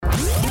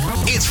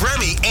It's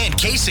Remy and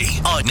Casey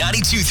on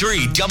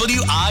 92.3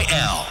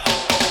 WIL.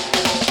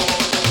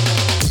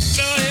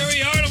 So here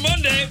we are on a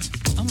Monday.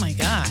 Oh my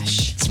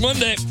gosh. It's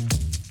Monday.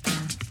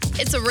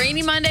 It's a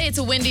rainy Monday, it's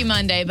a windy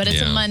Monday, but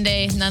it's a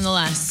Monday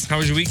nonetheless. How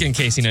was your weekend,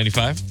 Casey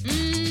 95?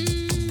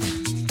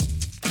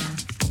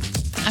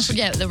 I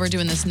forget that we're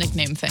doing this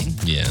nickname thing.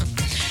 Yeah.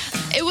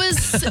 It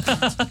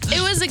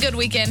was a good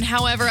weekend,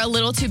 however, a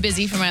little too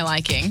busy for my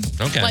liking.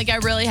 Okay. Like I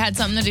really had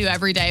something to do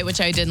every day,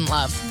 which I didn't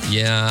love.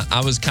 Yeah,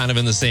 I was kind of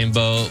in the same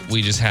boat.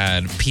 We just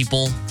had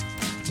people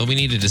that we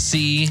needed to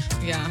see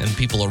and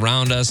people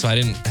around us. So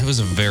it was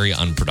a very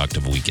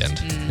unproductive weekend.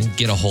 Didn't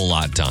get a whole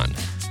lot done,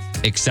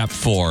 except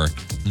for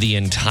the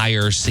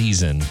entire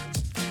season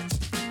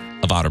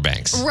of Outer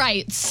Banks.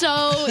 Right.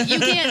 So you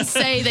can't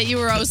say that you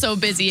were so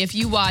busy if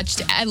you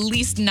watched at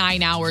least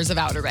 9 hours of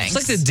Outer Banks.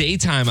 It's like the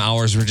daytime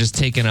hours were just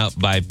taken up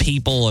by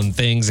people and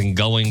things and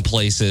going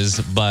places.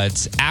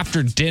 But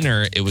after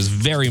dinner, it was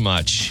very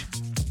much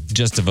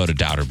just devoted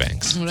to Outer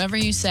Banks. Whatever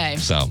you say.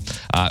 So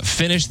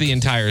finished the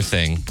entire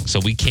thing. So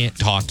we can't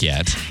talk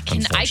yet, I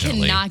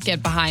unfortunately. cannot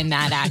get behind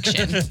that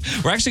action.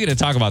 We're actually going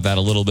to talk about that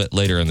a little bit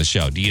later in the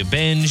show. Do you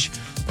binge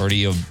or do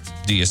you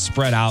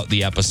spread out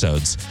the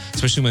episodes?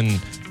 Especially when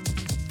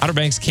Outer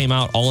Banks came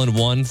out all in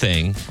one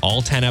thing,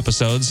 all 10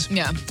 episodes.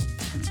 Yeah.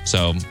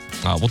 So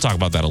we'll talk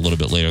about that a little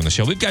bit later in the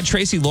show. We've got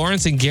Tracy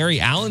Lawrence and Gary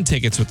Allen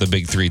tickets with the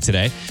Big Three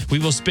today. We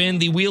will spin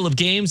the Wheel of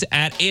Games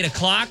at 8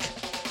 o'clock.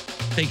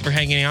 Thank you for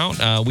hanging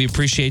out. We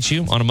appreciate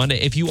you on a Monday.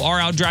 If you are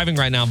out driving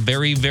right now,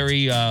 very,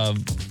 very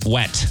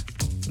wet.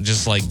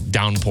 Just like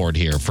downpoured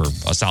here for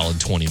a solid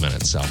 20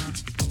 minutes. So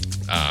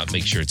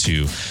make sure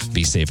to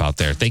be safe out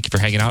there. Thank you for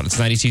hanging out. It's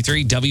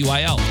 92.3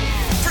 WIL.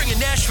 Bringing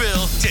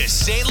Nashville to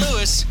St.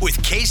 Louis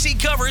with Casey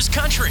Covers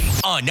Country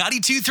on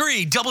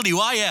 92.3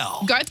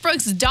 WIL. Garth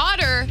Brooks'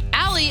 daughter,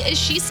 Allie, is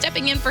she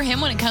stepping in for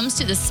him when it comes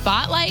to the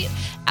spotlight?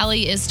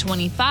 Allie is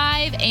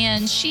 25,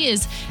 and she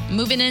is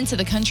moving into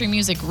the country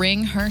music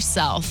ring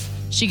herself.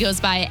 She goes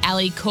by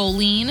Allie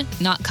Colleen,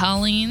 not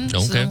Colleen.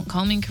 Okay. So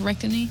call me,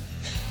 corrected me.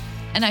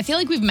 And I feel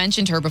like we've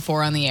mentioned her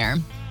before on the air.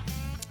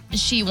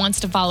 She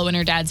wants to follow in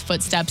her dad's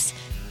footsteps,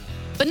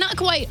 but not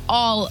quite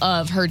all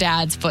of her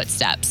dad's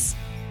footsteps.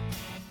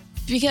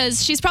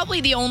 Because she's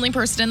probably the only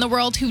person in the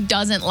world who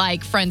doesn't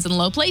like Friends in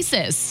Low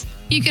Places.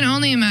 You can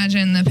only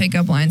imagine the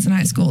pickup lines in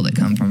high school that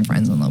come from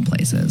Friends in Low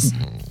Places.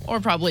 Or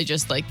probably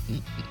just like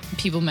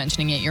people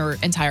mentioning it your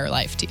entire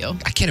life to you.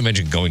 I can't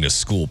imagine going to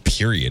school,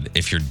 period,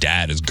 if your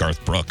dad is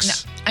Garth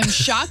Brooks. No, I'm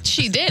shocked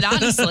she did,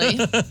 honestly.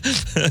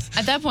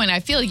 At that point, I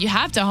feel like you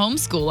have to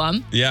homeschool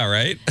them. Yeah,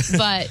 right?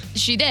 But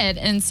she did.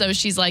 And so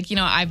she's like,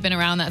 I've been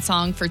around that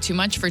song for too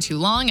much for too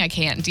long. I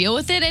can't deal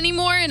with it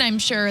anymore. And I'm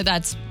sure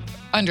that's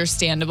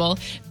understandable.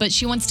 But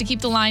she wants to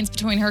keep the lines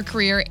between her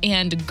career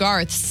and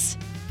Garth's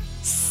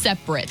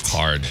separate.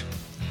 Hard.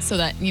 So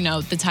that,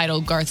 the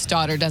title Garth's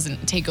daughter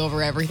doesn't take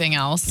over everything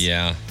else.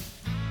 Yeah.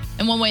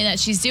 And one way that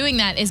she's doing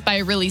that is by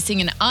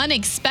releasing an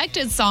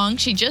unexpected song.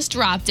 She just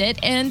dropped it,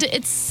 and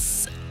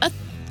it's a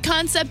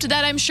concept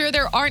that I'm sure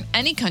there aren't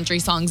any country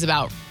songs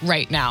about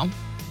right now.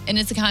 And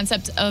it's a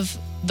concept of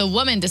the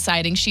woman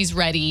deciding she's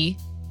ready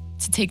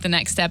to take the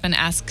next step and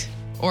ask,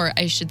 or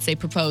I should say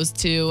propose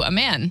to a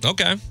man.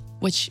 Okay.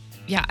 Which,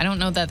 I don't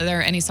know that there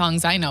are any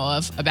songs I know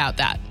of about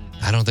that.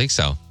 I don't think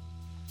so.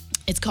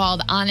 It's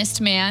called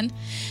Honest Man.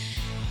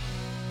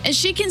 And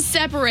she can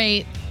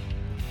separate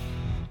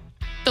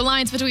the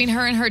lines between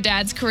her and her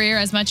dad's career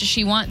as much as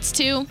she wants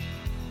to.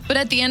 But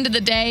at the end of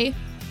the day,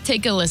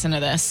 take a listen to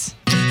this.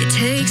 It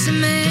takes a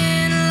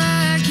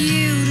man like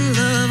you to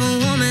love a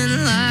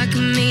woman like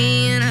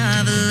me, and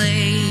I've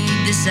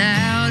laid this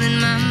out in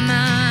my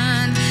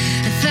mind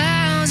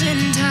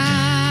 1,000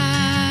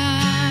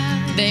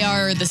 times. They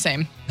are the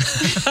same.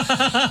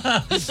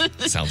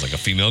 Sounds like a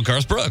female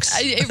Garth Brooks.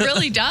 It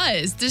really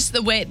does. Just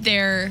the way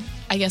their,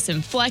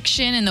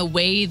 inflection and the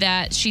way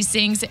that she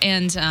sings.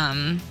 And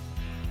I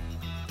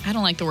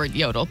don't like the word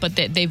yodel, but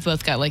they've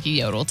both got like a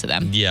yodel to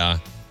them. Yeah.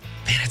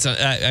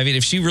 Man,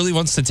 if she really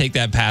wants to take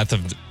that path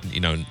of,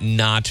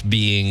 not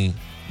being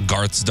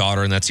Garth's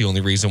daughter, and that's the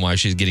only reason why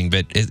she's getting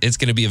bit, it's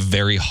going to be a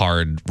very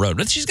hard road.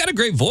 But she's got a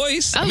great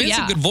voice. Oh, it's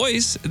a good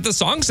voice. The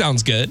song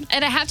sounds good.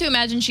 And I have to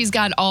imagine she's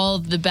got all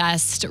the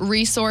best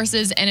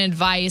resources and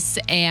advice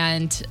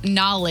and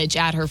knowledge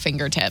at her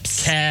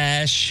fingertips.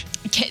 Cash.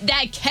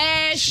 That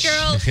cash,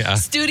 girl. Yeah.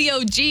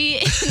 Studio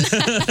G.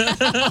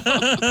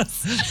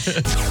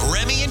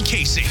 Remy and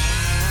Casey.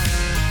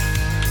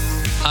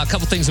 A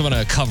couple things I want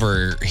to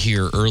cover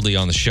here early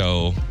on the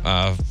show.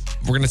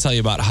 We're going to tell you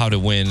about how to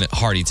win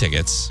Hardy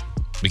tickets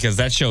because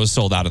that show is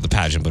sold out at the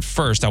pageant. But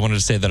first, I wanted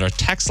to say that our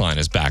text line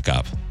is back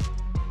up.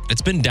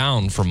 It's been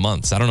down for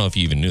months. I don't know if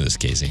you even knew this,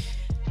 Casey.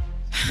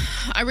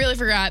 I really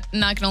forgot.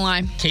 Not going to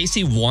lie.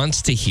 Casey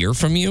wants to hear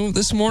from you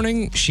this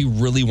morning. She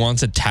really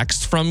wants a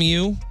text from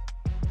you.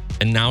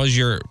 And now is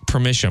your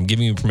permission. I'm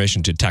giving you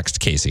permission to text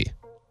Casey.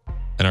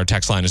 And our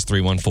text line is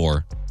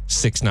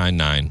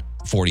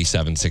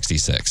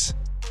 314-699-4766.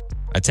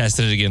 I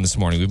tested it again this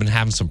morning. We've been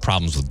having some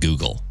problems with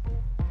Google.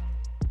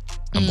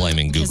 I'm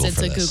blaming Google for this.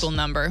 Because it's a Google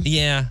number.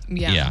 Yeah.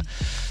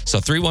 So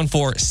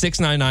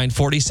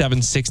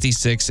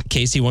 314-699-4766.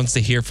 Casey wants to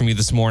hear from you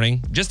this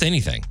morning. Just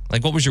anything.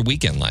 Like, what was your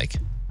weekend like?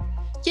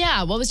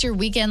 Yeah, what was your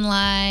weekend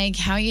like?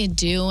 How you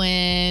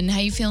doing? How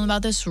you feeling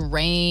about this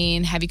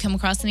rain? Have you come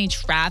across any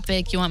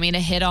traffic you want me to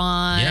hit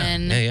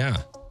on? Yeah.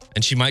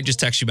 And she might just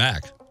text you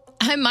back.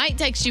 I might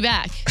text you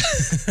back.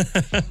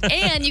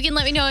 And you can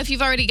let me know if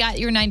you've already got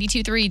your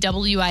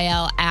 92.3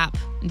 WIL app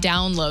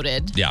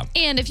downloaded. Yeah.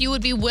 And if you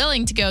would be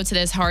willing to go to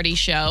this Hardy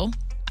show.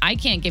 I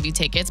can't give you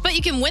tickets, but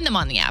you can win them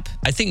on the app.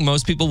 I think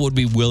most people would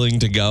be willing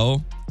to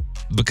go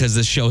because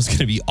this show is going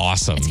to be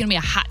awesome. It's going to be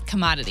a hot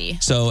commodity.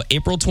 So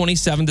April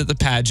 27th at the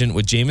pageant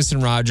with Jameson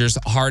Rogers,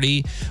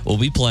 Hardy will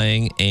be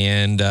playing.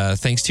 And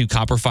thanks to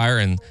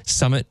Copperfire and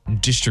Summit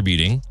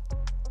Distributing,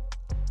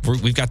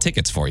 we've got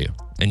tickets for you.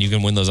 And you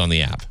can win those on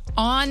the app.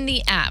 On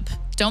the app.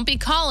 Don't be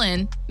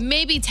calling.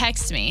 Maybe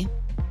text me.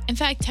 In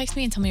fact, text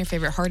me and tell me your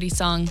favorite Hardy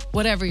song,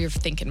 whatever you're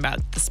thinking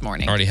about this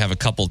morning. I already have a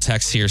couple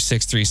texts here.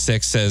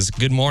 636 says,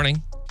 good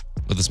morning,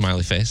 with a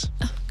smiley face.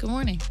 Oh, good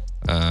morning.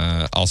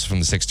 Also from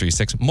the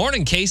 636.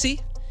 Morning,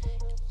 Casey.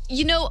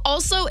 You know,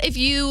 also, if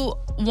you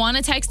want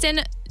to text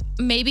in,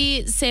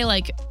 maybe say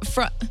like,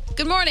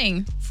 good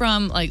morning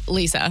from like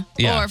Lisa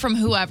or from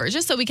whoever,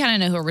 just so we kind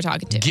of know who we're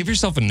talking to. Give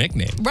yourself a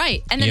nickname.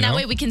 Right. And then that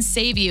way we can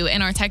save you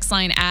in our text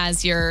line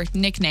as your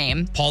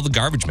nickname. Paul the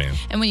Garbage Man.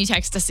 And when you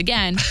text us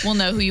again, we'll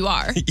know who you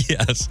are.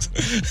 Yes.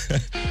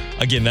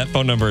 Again, that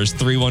phone number is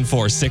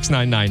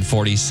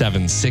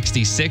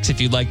 314-699-4766.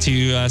 If you'd like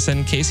to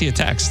send Casey a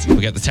text.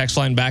 We got the text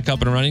line back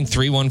up and running,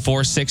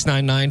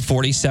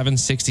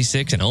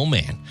 314-699-4766. And oh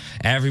man,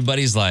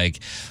 everybody's like,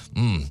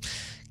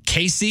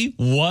 Casey,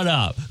 what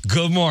up?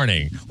 Good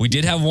morning. We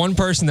did have one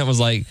person that was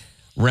like,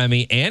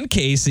 Remy and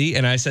Casey,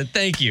 and I said,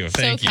 thank you.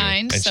 Thank you.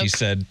 Kind. And she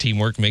said,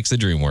 teamwork makes the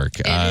dream work.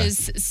 It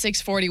is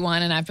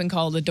 6:41 and I've been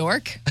called a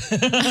dork.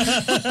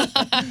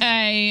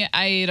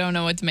 I don't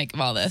know what to make of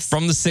all this.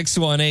 From the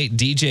 618,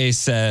 DJ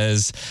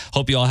says,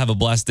 hope you all have a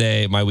blessed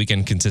day. My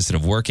weekend consisted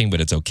of working,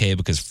 but it's okay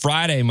because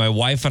Friday, my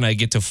wife and I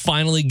get to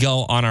finally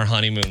go on our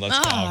honeymoon. Let's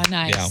go. Oh,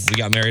 nice. Yeah, we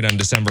got married on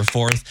December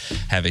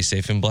 4th. Have a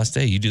safe and blessed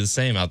day. You do the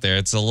same out there.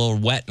 It's a little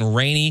wet and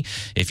rainy.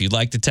 If you'd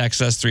like to text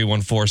us,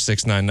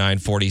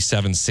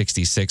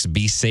 314-699-4766.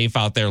 Be safe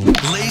out there.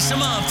 Lace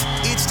them up.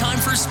 It's time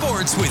for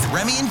sports with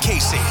Remy and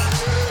Casey.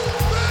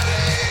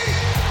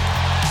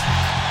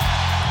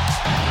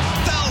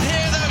 They'll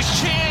hear those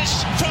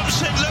cheers from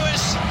St.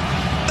 Louis.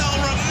 They'll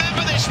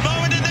remember this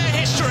moment in their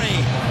history.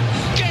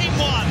 Game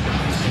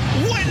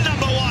 1, win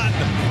number 1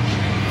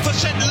 for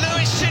St.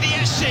 Louis City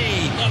SC.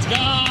 Let's go.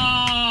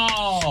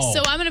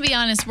 So I'm going to be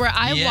honest, where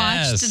I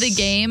watched the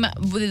game,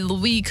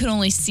 we could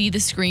only see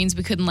the screens.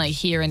 We couldn't like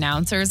hear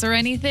announcers or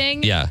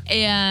anything. Yeah.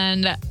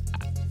 And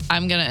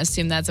I'm going to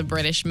assume that's a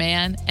British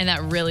man. And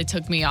that really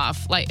took me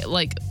off. Like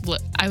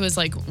I was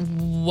like,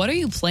 what are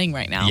you playing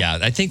right now? Yeah, I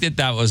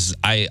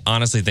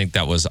honestly think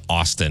that was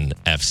Austin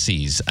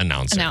FC's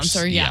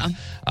announcer. Yeah.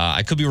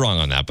 I could be wrong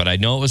on that, but I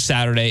know it was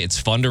Saturday. It's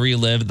fun to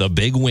relive the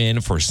big win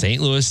for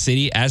St. Louis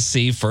City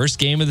SC. First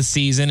game of the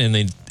season. And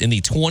in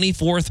the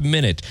 24th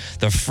minute,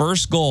 the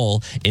first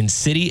goal in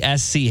City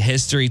SC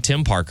history,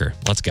 Tim Parker.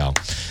 Let's go.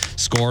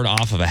 Scored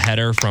off of a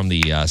header from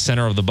the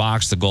center of the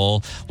box. The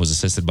goal was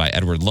assisted by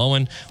Edward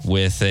Lowen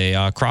with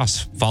a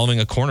cross following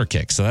a corner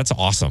kick. So that's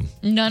awesome.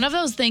 None of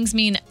those things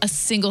mean a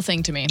single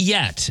thing to me.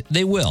 Yet.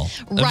 They will.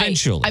 Right.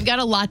 Eventually. I've got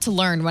a lot to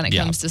learn when it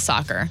comes to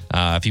soccer.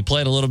 If you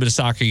played a little bit of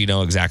soccer, you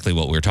know exactly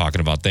what we're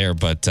talking about there.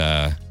 But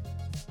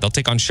they'll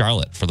take on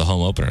Charlotte for the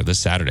home opener this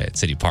Saturday at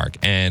City Park.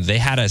 And they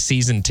had a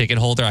season ticket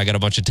holder. I got a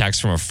bunch of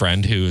texts from a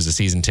friend who is a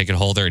season ticket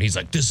holder. And he's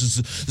like, this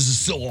is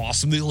so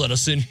awesome. They let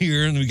us in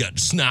here. And we got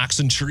snacks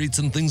and treats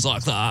and things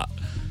like that.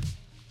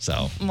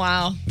 So.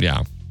 Wow.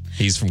 Yeah.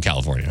 He's from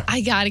California.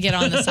 I got to get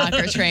on the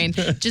soccer train.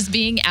 Just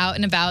being out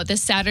and about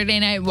this Saturday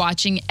night,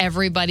 watching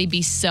everybody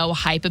be so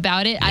hype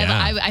about it.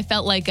 Yeah. I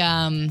felt like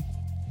a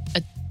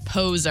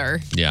poser.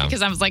 Yeah.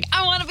 Because I was like,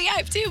 I want to be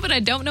hyped too, but I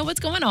don't know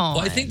what's going on.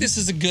 Well, I think this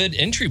is a good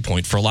entry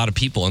point for a lot of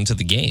people into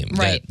the game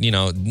right.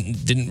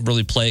 that, didn't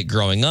really play it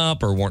growing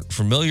up or weren't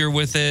familiar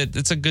with it.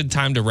 It's a good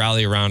time to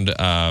rally around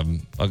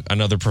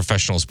another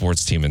professional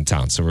sports team in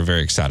town. So we're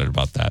very excited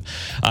about that.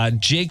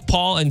 Jake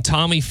Paul and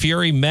Tommy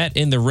Fury met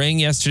in the ring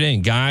yesterday.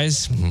 And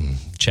guys,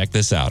 check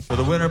this out. For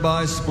the winner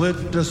by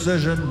split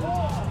decision,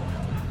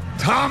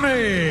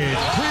 Tommy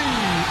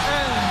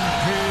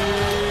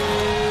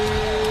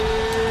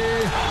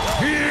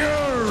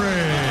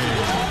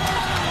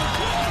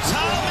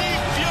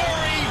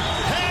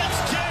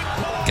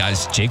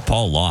Guys, Jake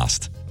Paul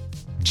lost.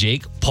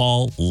 Jake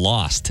Paul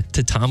lost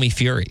to Tommy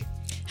Fury.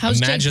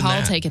 How's Imagine Jake Paul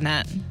that. taking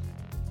that?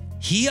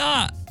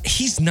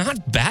 He's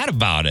not bad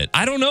about it.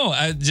 I don't know.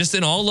 Just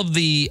in all of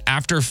the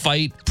after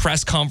fight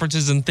press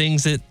conferences and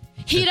things that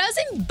he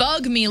doesn't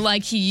bug me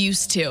like he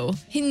used to.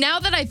 Now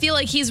that I feel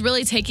like he's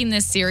really taking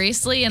this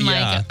seriously and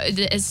I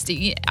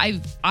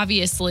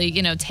obviously,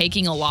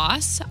 taking a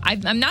loss,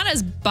 I'm not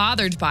as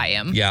bothered by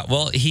him. Yeah,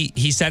 well,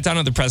 he sat down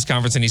at the press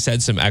conference and he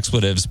said some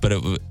expletives, but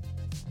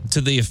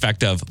to the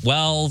effect of,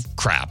 well,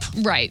 crap.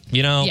 Right.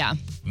 Yeah.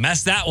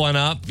 Messed that one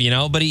up,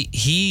 but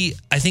he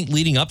I think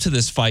leading up to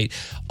this fight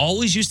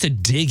always used to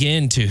dig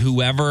into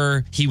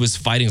whoever he was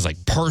fighting's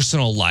like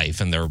personal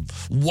life and their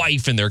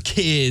wife and their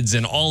kids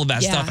and all of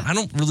that stuff. And I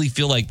don't really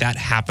feel like that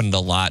happened a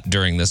lot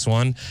during this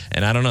one.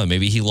 And I don't know,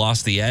 maybe he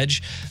lost the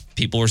edge.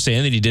 People were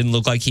saying that he didn't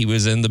look like he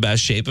was in the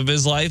best shape of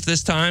his life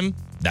this time.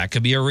 That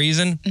could be a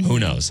reason. Who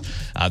knows?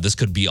 This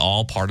could be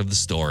all part of the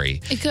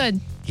story. It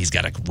could. He's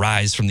got to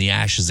rise from the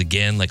ashes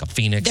again like a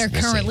phoenix. They're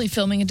currently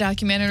filming a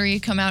documentary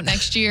come out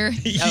next year.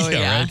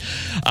 Right?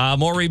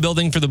 More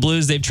rebuilding for the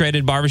Blues. They've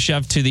traded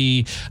Barbashev to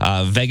the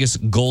Vegas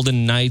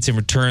Golden Knights. In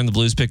return, the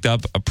Blues picked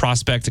up a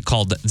prospect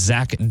called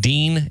Zach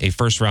Dean, a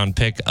first-round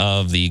pick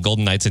of the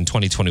Golden Knights in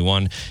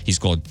 2021. He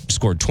scored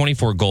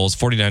 24 goals,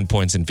 49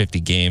 points in 50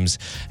 games,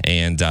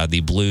 and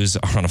the Blues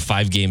are on a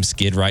 5-game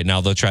skid right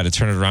now. They'll try to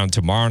turn it around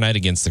tomorrow night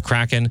against the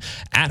Kraken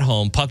at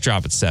home. Puck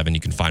drop at 7.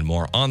 You can find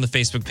more on the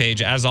Facebook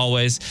page. As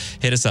always,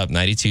 hit us up,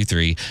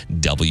 92.3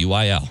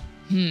 WIL.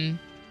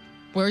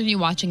 Where are you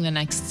watching the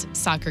next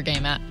soccer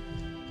game at?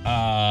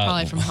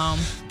 Probably from home.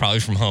 Probably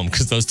from home,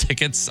 because those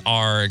tickets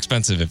are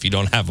expensive if you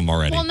don't have them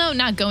already. Well, no,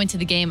 not going to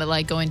the game, but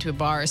like going to a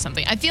bar or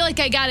something. I feel like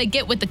I got to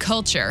get with the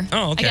culture.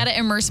 Oh, okay. I got to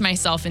immerse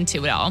myself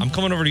into it all. I'm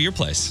coming over to your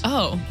place.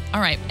 Oh,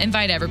 all right.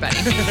 Invite everybody.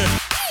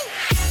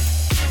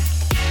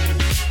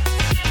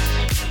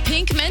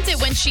 Pink meant it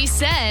when she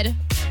said,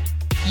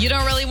 "You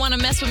don't really want to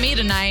mess with me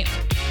tonight."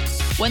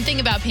 One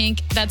thing about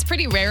Pink that's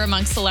pretty rare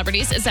amongst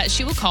celebrities is that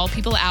she will call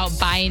people out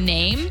by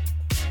name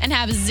and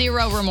have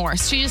zero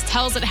remorse. She just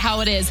tells it how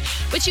it is,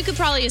 which you could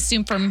probably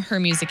assume from her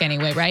music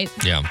anyway, right?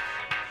 Yeah.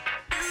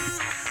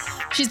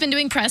 She's been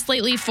doing press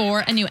lately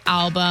for a new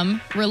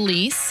album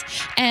release.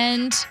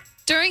 And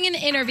during an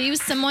interview,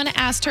 someone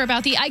asked her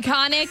about the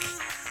iconic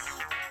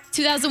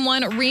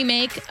 2001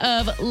 remake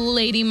of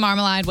Lady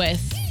Marmalade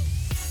with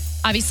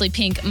obviously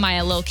Pink,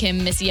 Maya, Lil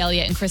Kim, Missy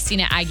Elliott, and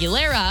Christina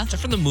Aguilera. Is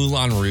that from the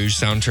Moulin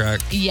Rouge soundtrack?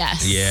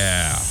 Yes.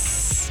 Yeah.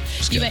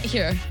 You might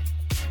hear.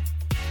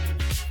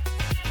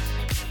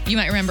 You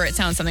might remember it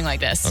sounds something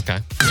like this. Okay.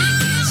 And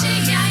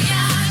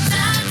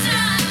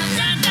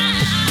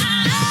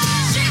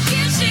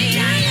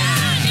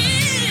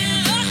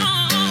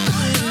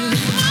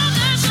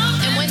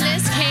when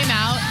this came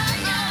out,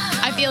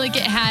 I feel like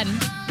it had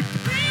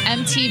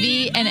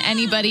MTV and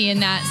anybody in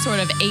that sort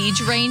of age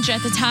range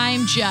at the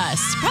time,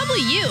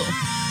 probably you.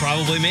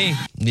 Probably me.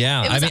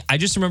 Yeah. I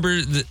just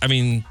remember,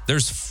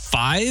 there's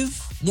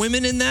 5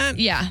 women in that.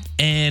 Yeah.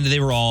 And they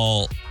were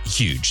all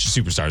huge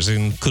superstars,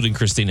 including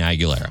Christina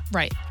Aguilera.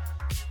 Right.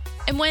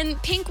 And when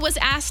Pink was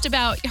asked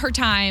about her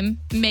time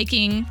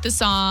making the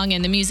song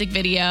and the music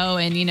video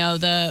and,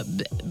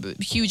 the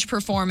huge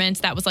performance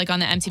that was like on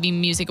the MTV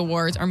Music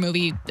Awards or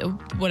movie,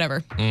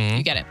 whatever,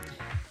 you get it.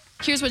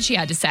 Here's what she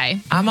had to say.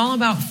 I'm all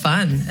about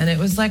fun, and it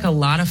was like a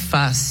lot of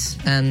fuss,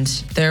 and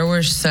there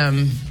were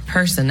some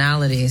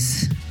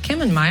personalities.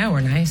 Kim and Maya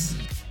were nice.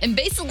 And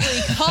basically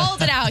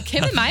called it out.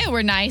 Kim and Maya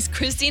were nice.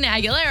 Christina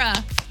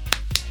Aguilera,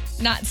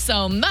 not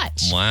so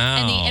much. Wow.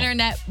 And the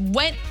internet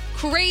went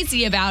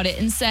crazy about it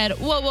and said,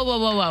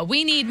 whoa.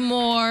 We need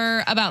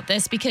more about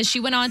this, because she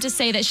went on to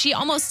say that she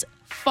almost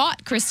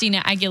fought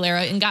Christina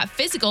Aguilera and got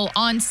physical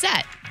on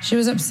set. She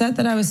was upset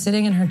that I was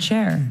sitting in her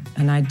chair,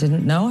 and I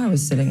didn't know I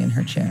was sitting in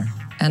her chair.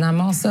 And I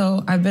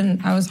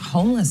was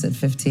homeless at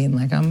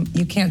 15.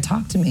 You can't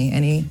talk to me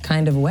any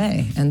kind of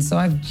way. And so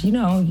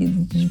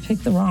you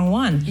picked the wrong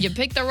one. You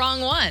picked the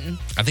wrong one.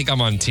 I think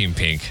I'm on Team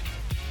Pink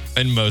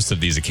in most of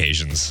these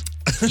occasions.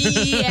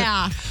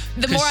 Yeah.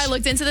 The more I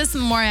looked into this, the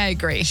more I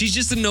agree. She's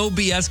just a no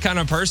BS kind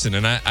of person,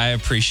 and I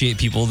appreciate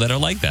people that are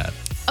like that.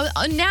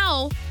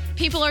 Now,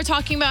 people are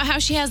talking about how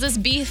she has this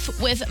beef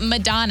with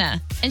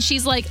Madonna. And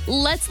she's like,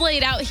 let's lay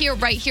it out here,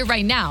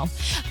 right now.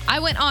 I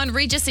went on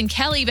Regis and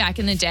Kelly back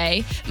in the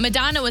day.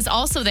 Madonna was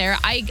also there.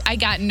 I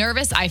got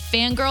nervous. I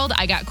fangirled.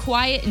 I got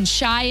quiet and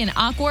shy and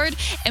awkward.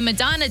 And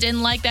Madonna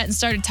didn't like that and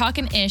started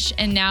talking ish.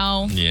 And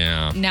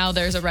now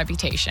there's a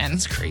reputation.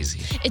 It's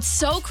crazy. It's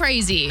so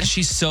crazy.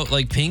 She's so,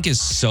 Pink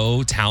is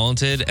so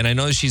talented. And I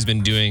know she's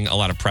been doing a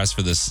lot of press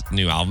for this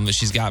new album that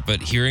she's got.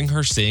 But hearing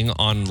her sing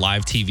on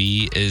live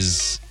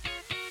TV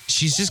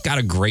she's just got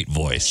a great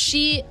voice.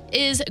 She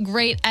is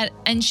great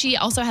and she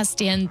also has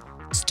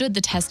stood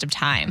the test of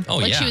time. Oh,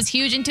 yeah. She was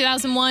huge in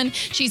 2001.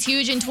 She's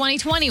huge in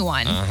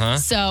 2021.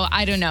 So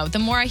I don't know. The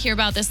more I hear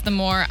about this, the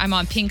more I'm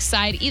on Pink's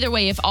side. Either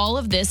way, if all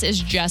of this is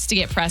just to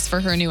get press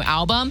for her new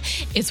album,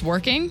 it's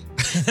working.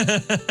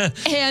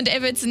 And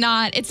if it's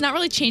not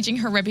really changing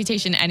her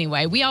reputation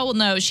anyway. We all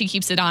know she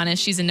keeps it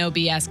honest. She's a no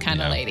BS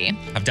kind of lady.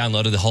 I've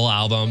downloaded the whole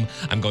album.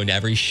 I'm going to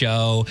every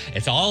show.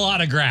 It's all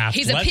autographed.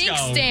 He's a Pink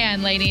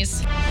stan,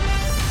 ladies.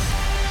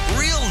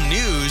 Real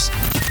news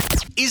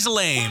is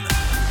lame.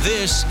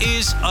 This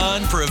is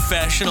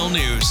Unprofessional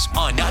News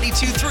on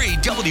 92.3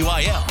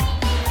 WIL.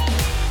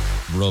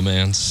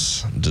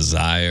 Romance,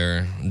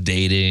 desire,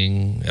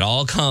 dating, it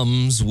all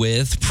comes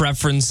with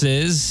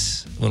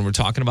preferences when we're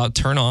talking about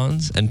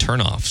turn-ons and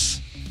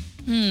turn-offs.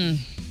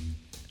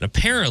 And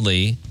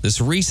apparently,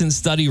 this recent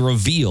study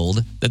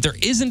revealed that there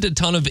isn't a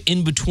ton of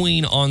in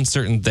between on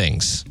certain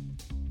things.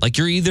 Like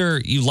you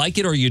like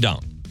it or you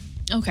don't.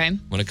 Okay.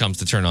 When it comes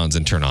to turn-ons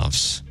and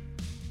turn-offs.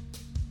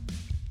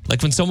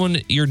 Like when someone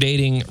you're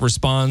dating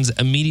responds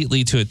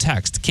immediately to a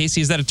text.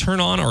 Casey, is that a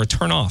turn-on or a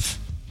turn-off?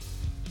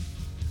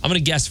 I'm going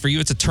to guess for you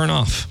it's a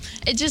turn-off.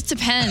 It just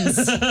depends.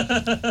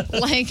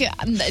 Like,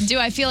 do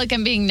I feel like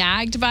I'm being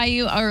nagged by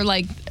you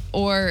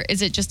or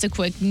is it just a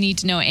quick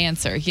need-to-know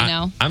answer, you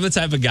know? I'm the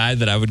type of guy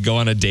that I would go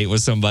on a date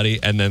with somebody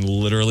and then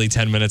literally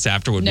 10 minutes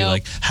after would be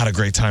like, had a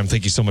great time.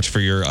 Thank you so much for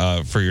your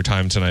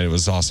time tonight. It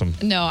was awesome.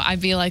 No,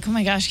 I'd be like, oh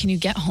my gosh, can you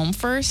get home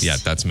first? Yeah,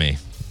 that's me.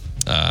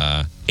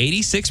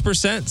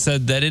 86%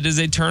 said that it is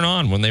a turn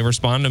on when they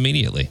respond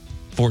immediately.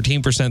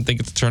 14%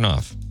 think it's a turn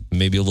off.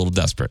 Maybe a little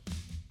desperate.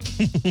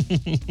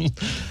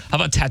 How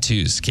about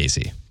tattoos,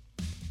 Casey?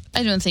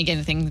 I don't think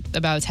anything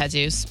about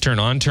tattoos. Turn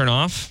on, turn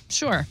off?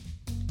 Sure.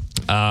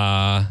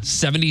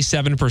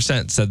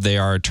 77% said they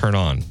are a turn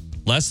on.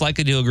 Less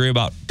likely to agree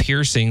about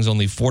piercings.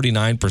 Only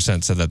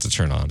 49% said that's a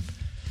turn on.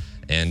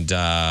 And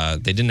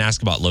they didn't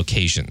ask about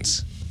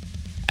locations.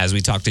 As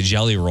we talked to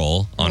Jelly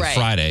Roll on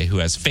Friday, who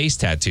has face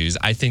tattoos,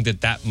 I think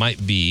that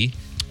might be...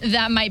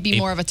 That might be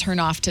more of a turn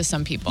off to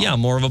some people. Yeah,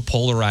 more of a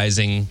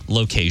polarizing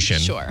location.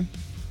 Sure.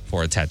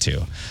 For a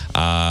tattoo.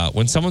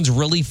 When someone's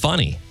really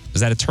funny,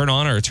 is that a turn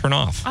on or a turn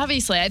off?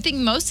 Obviously, I think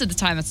most of the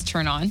time it's a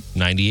turn on.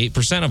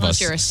 98% of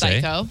us you're a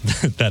psycho.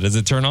 say that is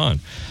a turn on.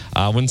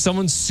 When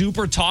someone's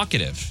super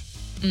talkative.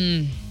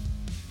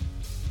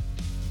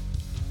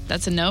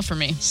 That's a no for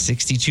me.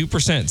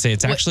 62% say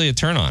it's actually a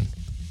turn on.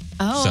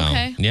 Oh,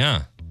 okay.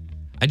 Yeah.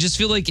 I just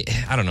feel like,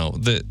 I don't know,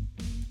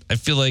 I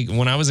feel like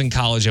when I was in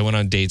college, I went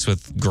on dates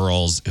with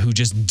girls who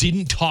just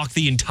didn't talk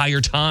the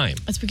entire time.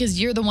 That's because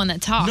you're the one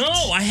that talked.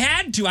 No, I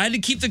had to. I had to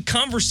keep the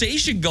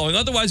conversation going.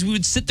 Otherwise, we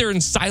would sit there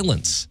in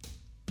silence.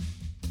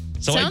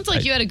 So Sounds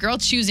like you had a girl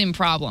choosing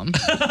problem.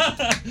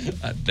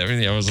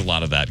 There was a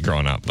lot of that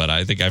growing up, but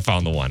I think I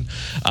found the one.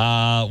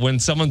 When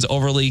someone's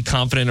overly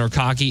confident or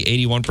cocky,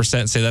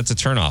 81% say that's a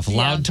turnoff. Yeah.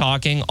 Loud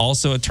talking,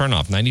 also a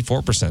turnoff.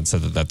 94%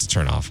 said that that's a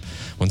turnoff.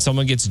 When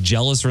someone gets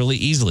jealous really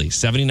easily,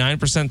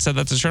 79% said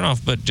that's a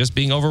turnoff, but just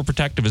being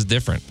overprotective is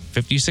different.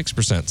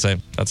 56% say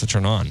that's a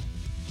turn on.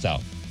 So,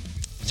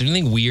 is there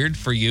anything weird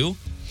for you?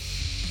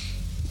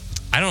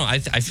 I don't know.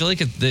 I feel like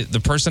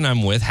the person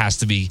I'm with has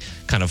to be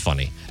kind of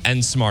funny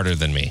and smarter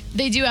than me.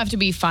 They do have to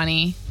be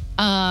funny.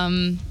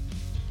 And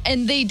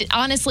they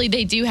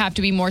do have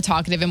to be more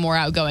talkative and more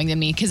outgoing than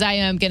me because I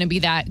am going to be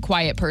that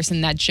quiet person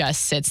that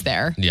just sits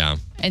there. Yeah.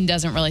 And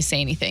doesn't really say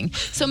anything.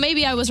 So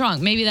maybe I was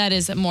wrong. Maybe that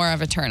is more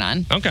of a turn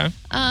on. Okay.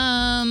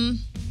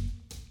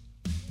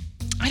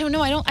 I don't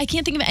know. I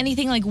can't think of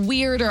anything like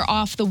weird or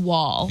off the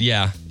wall.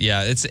 Yeah.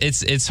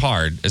 It's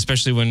hard,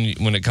 especially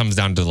when it comes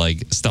down to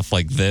like stuff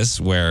like this,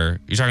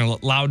 where you're talking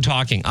loud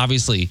talking.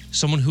 Obviously,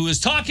 someone who is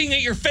talking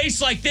at your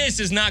face like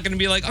this is not going to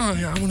be like, oh,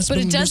 yeah, I want to spend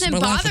But it doesn't my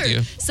life with you.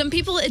 bother some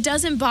people. It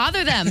doesn't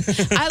bother them.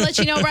 I let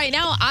you know right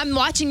now. I'm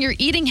watching your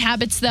eating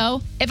habits,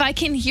 though. If I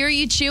can hear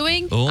you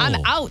chewing, I'm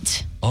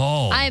out.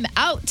 Oh, I'm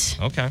out.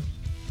 Okay,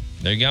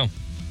 there you go.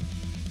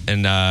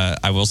 And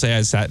I will say,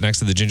 I sat next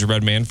to the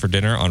gingerbread man for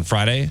dinner on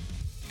Friday.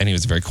 And he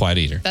was a very quiet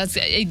eater. That's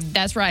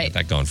right. Got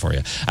that going for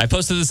you. I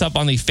posted this up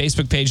on the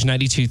Facebook page,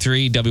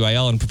 92.3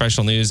 WIL, and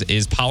Professional News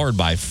is powered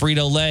by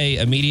Frito-Lay.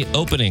 Immediate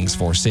openings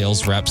for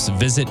sales reps.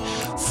 Visit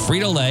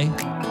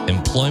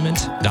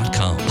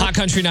FritoLayEmployment.com. Hot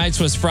Country Nights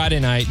was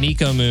Friday night.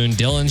 Nico Moon,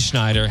 Dylan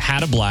Schneider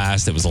had a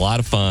blast. It was a lot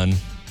of fun,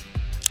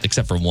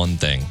 except for one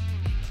thing.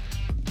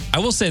 I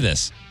will say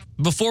this.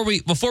 Before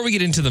we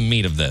get into the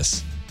meat of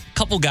this, a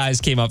couple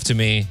guys came up to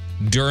me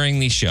during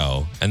the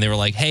show and they were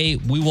like, hey,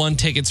 we won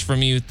tickets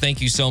from you.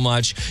 Thank you so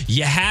much.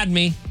 You had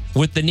me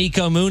with the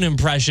Nico Moon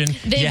impression.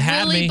 They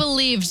really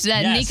believed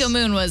that Nico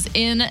Moon was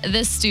in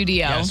the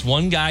studio. Yes,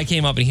 one guy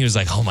came up and he was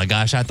like, oh my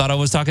gosh, I thought I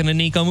was talking to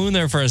Nico Moon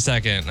there for a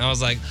second. And I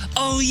was like,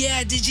 oh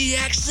yeah, did you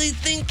actually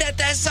think that?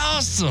 That's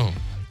awesome.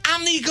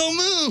 I'm Nico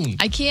Moon.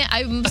 I can't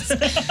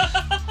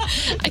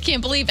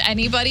believe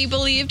anybody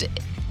believed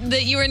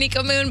that you were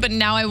Nico Moon, but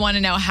now I want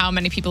to know how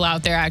many people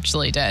out there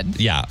actually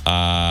did.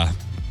 Yeah.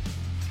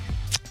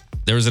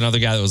 There was another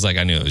guy that was like,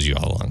 I knew it was you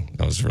all along.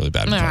 That was a really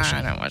bad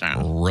impression.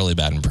 Really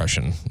bad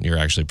impression. You're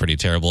actually pretty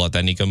terrible at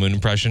that Nico Moon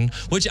impression,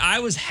 which I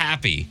was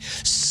happy,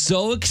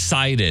 so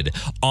excited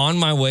on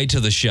my way to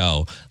the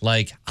show.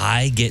 Like,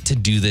 I get to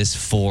do this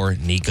for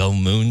Nico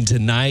Moon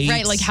tonight.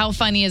 Right, like how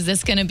funny is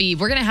this going to be?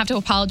 We're going to have to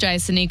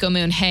apologize to Nico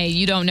Moon. Hey,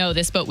 you don't know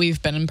this, but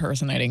we've been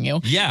impersonating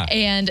you. Yeah.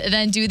 And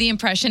then do the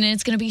impression, and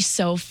it's going to be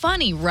so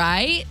funny,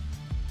 right?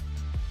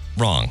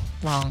 Wrong.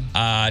 Wrong.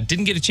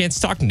 Didn't get a chance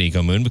to talk to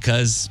Nico Moon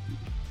because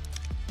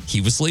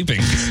he was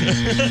sleeping.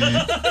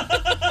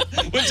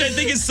 Which I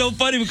think is so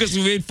funny because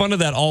we made fun of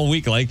that all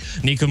week. Like,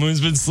 Nico Moon's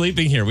been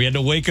sleeping here. We had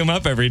to wake him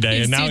up every day.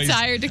 He's and now too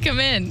tired to come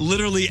in.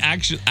 Literally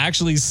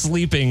actually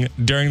sleeping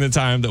during the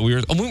time that we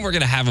were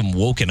going to have him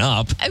woken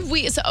up.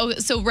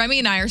 So Remy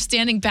and I are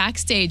standing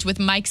backstage with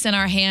mics in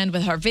our hand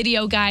with our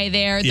video guy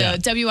there. Yeah.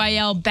 The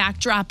WIL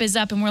backdrop is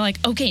up and we're like,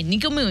 okay,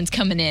 Nico Moon's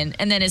coming in.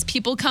 And then as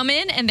people come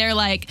in and they're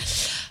like,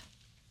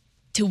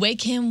 to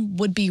wake him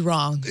would be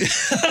wrong.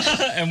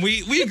 And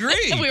we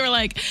agree. We were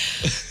like,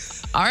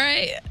 all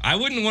right. I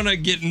wouldn't want to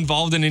get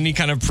involved in any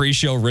kind of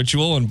pre-show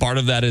ritual, and part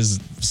of that is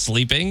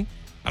sleeping.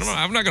 I don't know.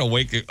 I'm not going to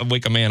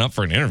wake a man up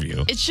for an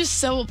interview. It's just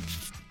so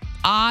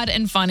odd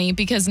and funny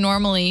because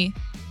normally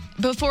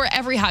before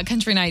every Hot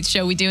Country Nights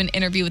show, we do an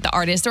interview with the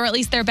artist, or at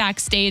least they're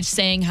backstage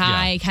saying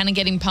hi, kind of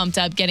getting pumped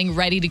up, getting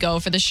ready to go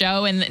for the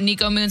show. And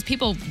Nico Moon's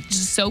people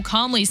just so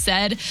calmly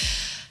said,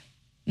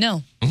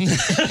 no. And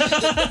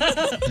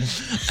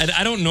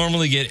I don't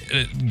normally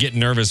get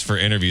nervous for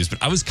interviews,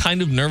 but I was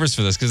kind of nervous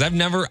for this because I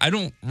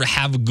don't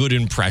have good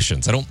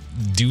impressions. I don't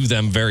do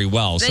them very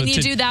well. Then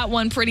you do that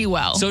one pretty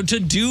well. So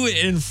to do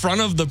it in front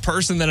of the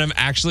person that I'm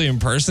actually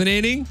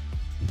impersonating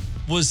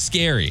was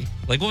scary.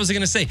 Like, what was I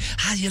going to say?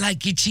 How you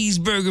like your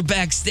cheeseburger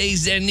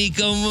backstage there,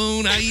 Nico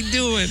Moon? How you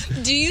doing?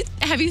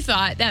 Have you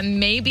thought that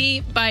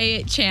maybe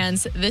by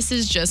chance this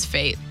is just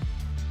fate?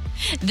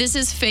 This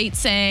is fate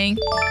saying,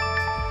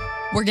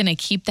 we're going to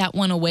keep that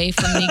one away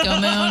from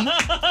Nico Moon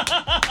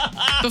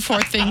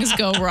before things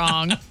go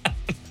wrong.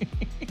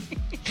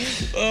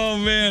 Oh,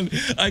 man.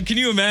 Can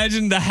you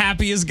imagine the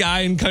happiest guy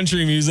in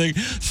country music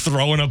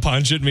throwing a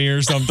punch at me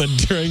or something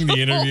during the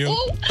interview?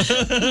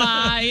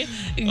 My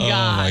gosh.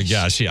 Oh, my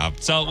gosh, yeah.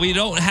 So we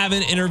don't have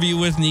an interview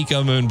with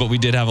Nico Moon, but we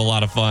did have a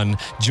lot of fun.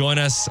 Join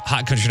us,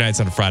 Hot Country Nights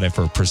on Friday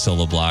for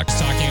Priscilla Block.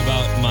 Talking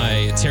about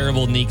my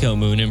terrible Nico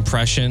Moon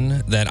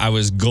impression that I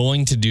was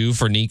going to do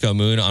for Nico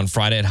Moon on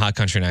Friday at Hot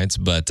Country Nights,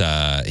 but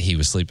he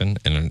was sleeping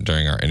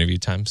during our interview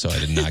time, so I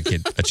did not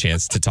get a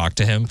chance to talk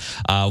to him.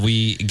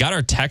 We got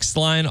our text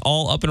line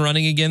all up and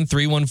running again,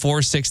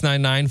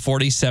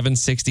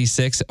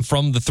 314-699-4766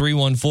 from the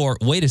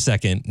 314. Wait a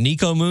second,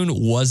 Nico Moon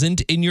wasn't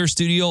in your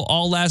studio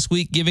all last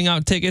week giving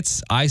out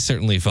tickets? I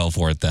certainly fell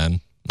for it then.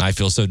 I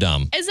feel so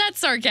dumb. Is that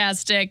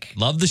sarcastic?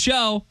 Love the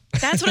show.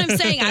 That's what I'm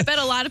saying. I bet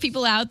a lot of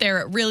people out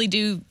there really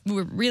did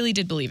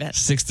believe it.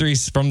 63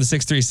 from the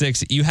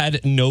 636. You had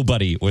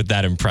nobody with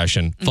that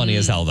impression. Funny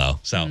as hell, though.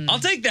 So I'll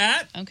take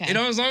that. Okay. You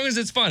know, as long as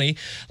it's funny.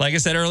 Like I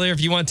said earlier, if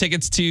you want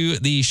tickets to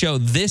the show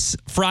this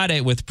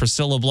Friday with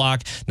Priscilla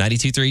Block,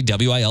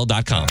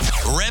 923WIL.com.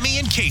 Remy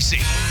and Casey.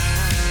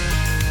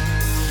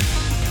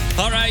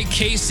 All right,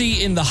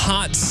 Casey in the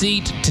hot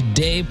seat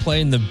today,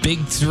 playing the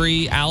big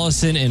three.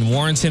 Allison and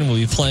Warrenton will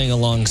be playing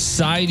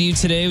alongside you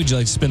today. Would you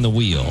like to spin the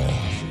wheel?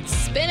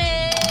 Spin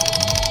it.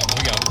 Here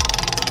we go.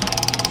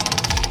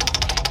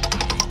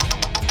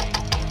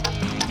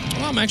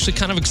 Well, I'm actually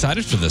kind of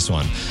excited for this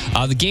one.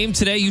 The game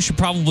today, you should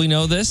probably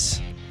know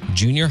this.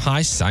 Junior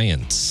high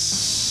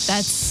science.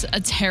 That's a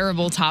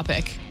terrible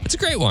topic. It's a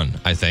great one,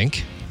 I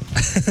think.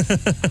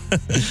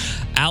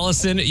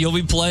 Allison, you'll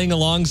be playing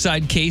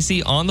alongside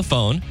Casey on the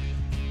phone,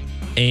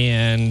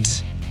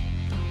 and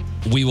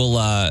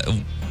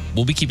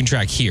we'll be keeping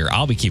track here.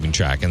 I'll be keeping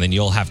track, and then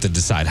you'll have to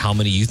decide how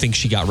many you think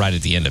she got right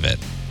at the end of it.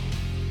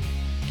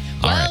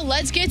 Well,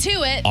 let's get to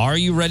it. Are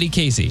you ready,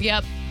 Casey?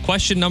 Yep.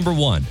 Question number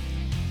 1.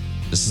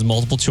 This is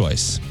multiple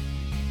choice.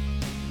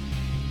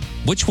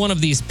 Which one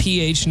of these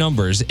pH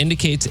numbers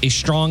indicates a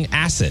strong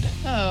acid?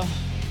 Oh.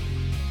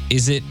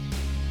 Is it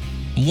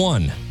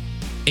 1,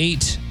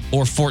 8,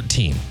 or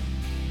 14?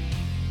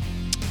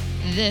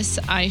 This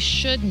I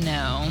should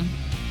know.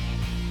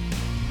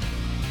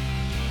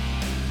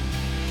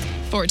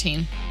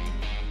 14.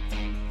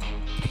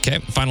 Okay,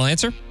 final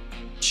answer?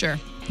 Sure.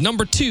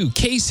 Number 2,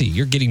 Casey,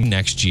 you're getting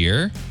next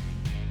year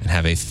and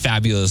have a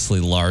fabulously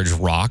large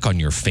rock on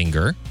your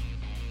finger.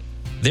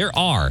 There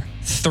are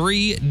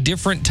 3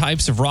 different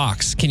types of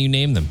rocks. Can you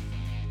name them?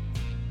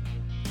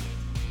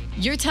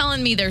 You're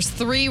telling me there's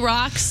 3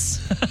 rocks?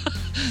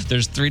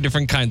 There's 3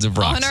 different kinds of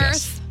rocks. On yes.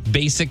 Earth?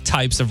 Basic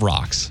types of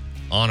rocks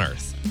on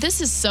Earth.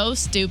 This is so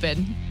stupid.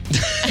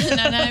 And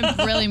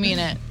I really mean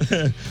it.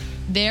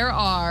 There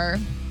are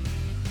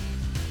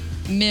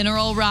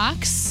mineral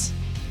rocks.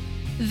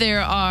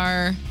 There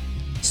are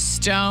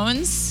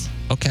stones.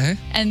 Okay.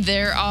 And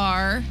there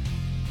are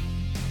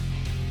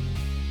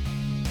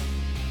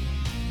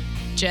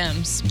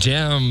gems.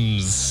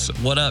 Gems.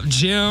 What up,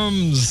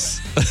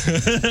 gems?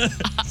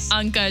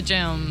 Anka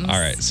gems. All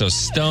right. So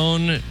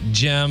stone,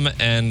 gem,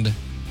 and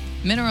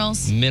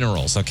Minerals.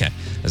 minerals. Okay.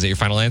 Is that your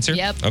final answer?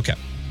 Yep. Okay.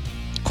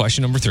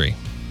 Question number 3.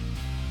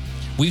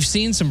 We've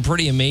seen some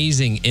pretty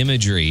amazing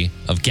imagery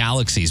of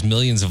galaxies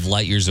millions of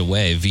light years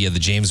away via the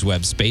James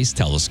Webb Space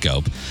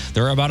Telescope.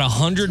 There are about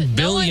 100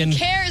 billion. No one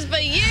cares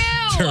but you.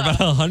 There are about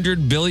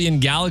 100 billion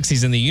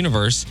galaxies in the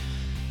universe.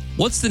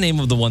 What's the name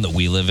of the one that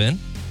we live in?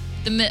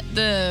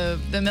 The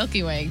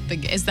Milky Way.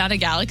 Is that a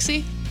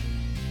galaxy?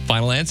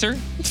 Final answer?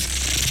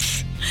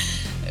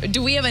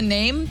 Do we have a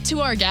name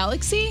to our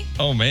galaxy?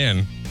 Oh,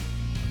 man.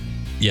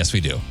 Yes,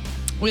 we do.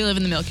 We live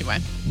in the Milky Way.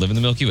 Live in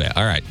the Milky Way.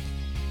 All right.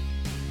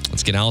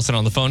 Let's get Allison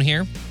on the phone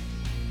here.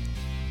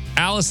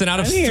 Allison, out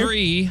of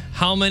 3,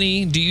 how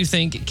many do you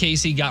think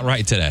Casey got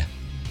right today?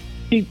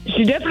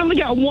 She definitely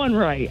got 1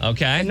 right.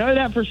 Okay. I know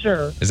that for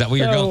sure. Is that what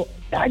you're going?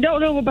 I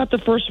don't know about the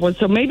first one,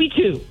 so maybe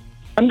 2.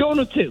 I'm going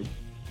with 2.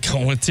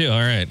 Going with 2. All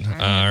right. All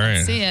right.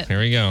 Let's see it. Here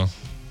we go.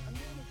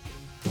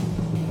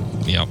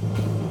 Yep.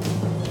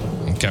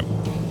 Okay.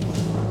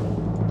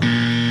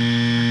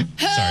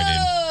 Sorry,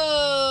 dude.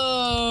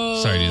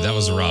 Sorry, dude. That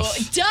was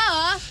rough.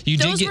 Duh.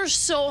 Those were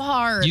so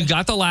hard. You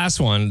got the last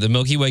one. The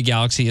Milky Way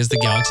galaxy is the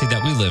galaxy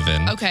that we live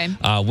in. Okay.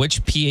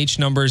 Which pH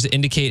numbers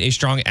indicate a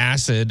strong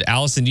acid?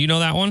 Allison, do you know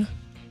that one?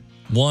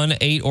 1,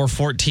 8, or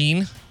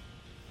 14?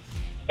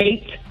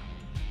 8.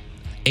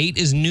 8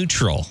 is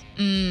neutral.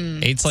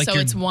 8's like So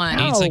your, it's 1.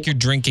 8's like your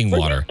drinking Are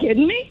water. you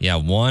kidding me? Yeah,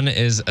 1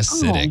 is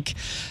acidic.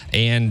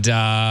 And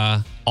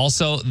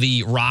also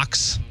the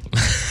rocks.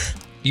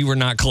 You were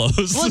not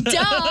close. Well,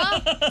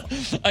 duh.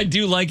 I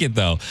do like it,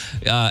 though.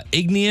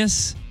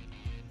 Igneous,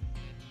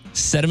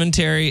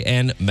 sedimentary,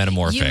 and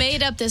metamorphic. You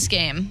made up this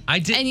game. I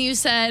did. And you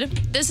said,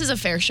 this is a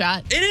fair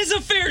shot. It is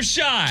a fair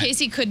shot.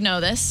 Casey could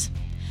know this.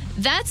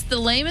 That's the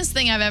lamest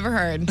thing I've ever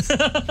heard.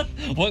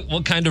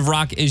 What kind of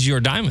rock is your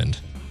diamond?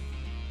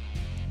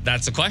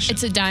 That's the question.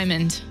 It's a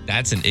diamond.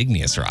 That's an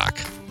igneous rock.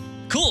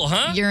 Cool,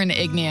 huh? You're an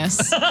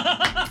igneous.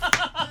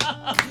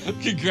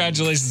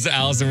 Congratulations to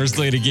Allison. We're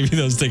still going to give you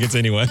those tickets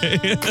anyway.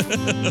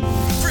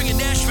 Bringing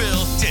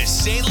Nashville to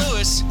St.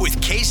 Louis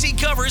with Casey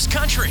Covers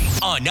Country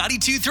on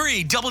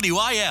 92.3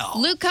 WIL.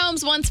 Luke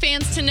Combs wants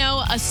fans to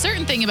know a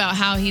certain thing about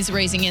how he's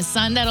raising his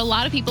son that a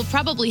lot of people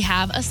probably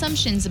have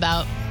assumptions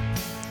about.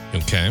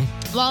 Okay.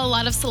 While a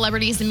lot of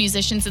celebrities and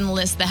musicians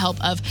enlist the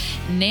help of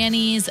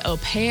nannies, au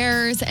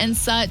pairs, and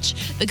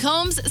such, the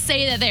Combs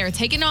say that they are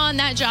taking on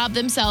that job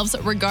themselves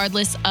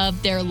regardless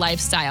of their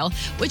lifestyle,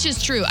 which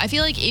is true. I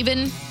feel like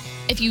even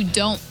if you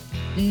don't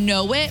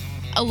know it,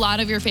 a lot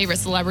of your favorite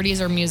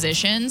celebrities or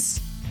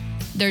musicians,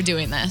 they're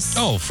doing this.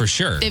 Oh, for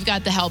sure. They've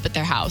got the help at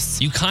their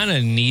house. You kind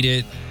of need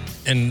it.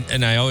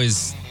 And I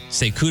always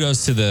say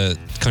kudos to the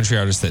country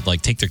artists that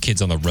like take their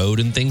kids on the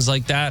road and things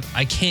like that.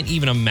 I can't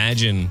even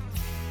imagine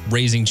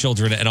raising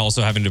children and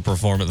also having to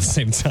perform at the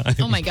same time.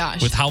 Oh my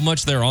gosh. With how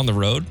much they're on the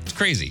road. It's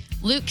crazy.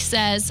 Luke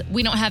says,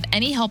 we don't have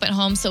any help at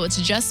home, so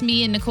it's just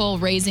me and Nicole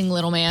raising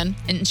little man.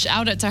 And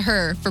shout out to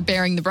her for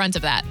bearing the brunt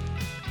of that.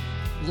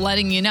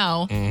 Letting you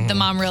know, the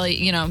mom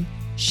really,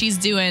 she's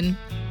doing,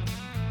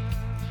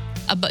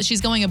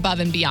 she's going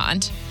above and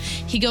beyond.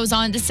 He goes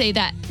on to say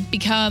that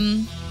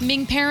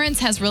becoming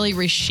parents has really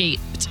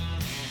reshaped.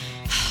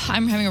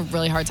 I'm having a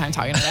really hard time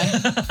talking today.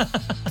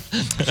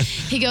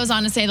 He goes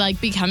on to say,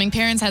 becoming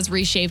parents has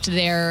reshaped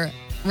their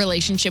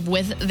relationship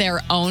with their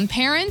own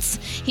parents.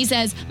 He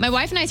says, my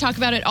wife and I talk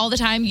about it all the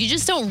time. You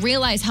just don't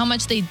realize how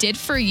much they did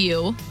for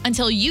you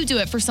until you do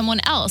it for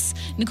someone else.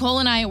 Nicole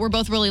and I were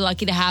both really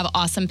lucky to have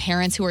awesome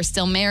parents who are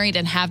still married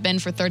and have been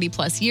for 30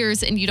 plus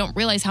years, and you don't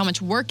realize how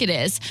much work it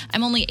is.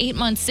 I'm only 8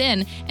 months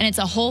in, and it's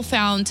a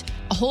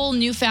whole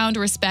newfound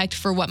respect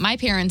for what my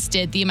parents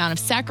did, the amount of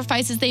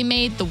sacrifices they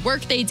made, the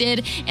work they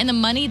did, and the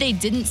money they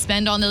didn't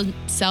spend on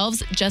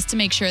themselves just to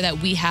make sure that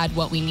we had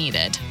what we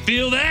needed.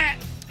 Feel that?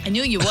 I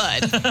knew you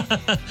would.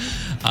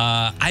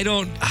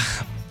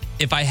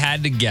 If I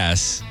had to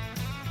guess,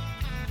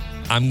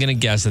 I'm going to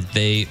guess that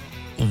they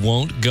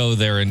won't go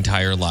their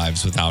entire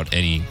lives without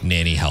any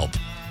nanny help.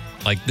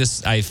 Like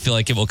this, I feel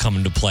like it will come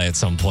into play at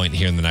some point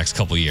here in the next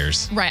couple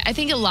years. Right. I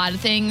think a lot of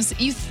things,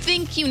 you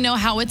think you know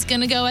how it's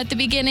going to go at the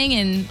beginning.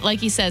 And like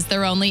he says,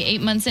 they're only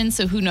 8 months in,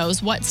 so who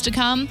knows what's to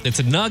come. It's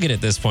a nugget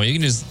at this point. You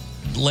can just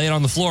lay it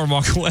on the floor and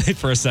walk away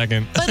for a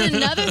second. But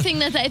another thing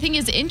that I think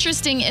is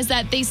interesting is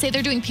that they say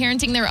they're doing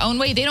parenting their own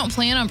way. They don't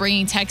plan on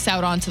bringing Tex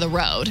out onto the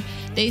road.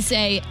 They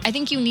say, I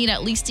think you need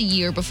at least a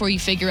year before you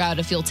figure out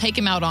if you'll take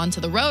him out onto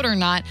the road or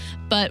not.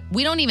 But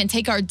we don't even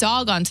take our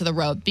dog onto the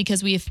road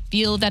because we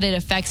feel that it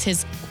affects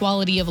his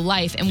quality of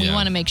life. And we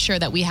want to make sure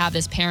that we have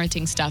this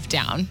parenting stuff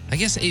down. I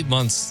guess 8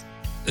 months,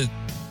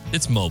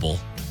 it's mobile.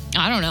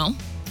 I don't know.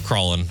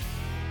 Crawling.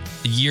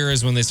 A year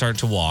is when they start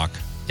to walk.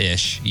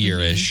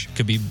 Year-ish.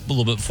 Could be a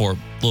little bit before, a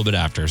little bit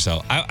after.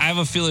 So I have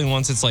a feeling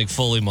once it's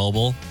fully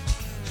mobile,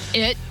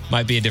 it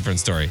might be a different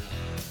story.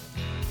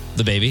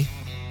 The baby?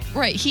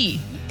 Right, he.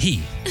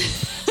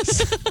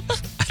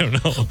 I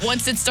don't know.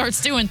 Once it starts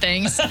doing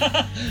things.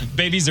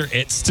 Babies are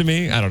its to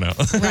me. I don't know.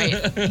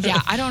 Right. Yeah,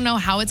 I don't know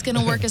how it's going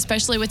to work,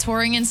 especially with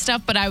touring and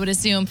stuff, but I would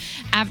assume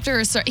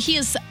after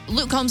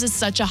Luke Combs is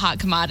such a hot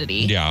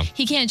commodity. Yeah.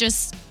 He can't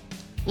just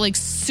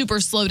super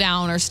slow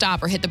down or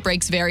stop or hit the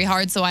brakes very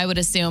hard. So I would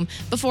assume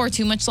before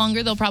too much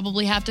longer, they'll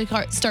probably have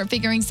to start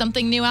figuring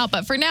something new out.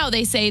 But for now,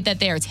 they say that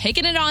they are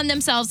taking it on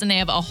themselves and they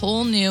have a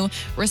whole new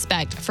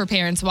respect for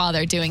parents while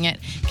they're doing it.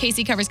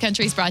 Casey Covers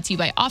Country is brought to you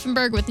by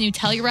Offenburg with new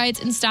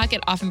Tellurides in stock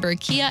at Offenburg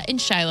Kia in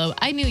Shiloh.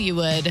 I knew you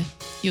would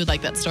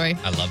like that story.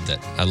 I loved it.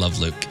 I love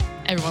Luke.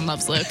 Everyone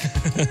loves Luke.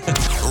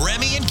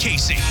 Remy and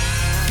Casey.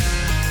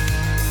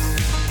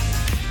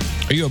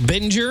 Are you a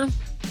binger?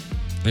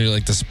 Or do you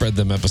like to spread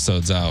them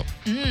episodes out?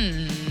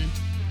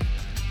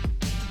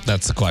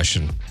 That's the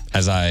question.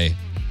 As I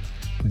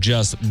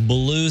just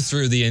blew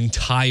through the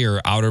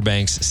entire Outer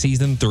Banks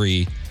season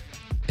 3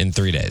 in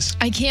 3 days.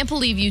 I can't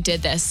believe you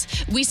did this.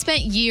 We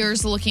spent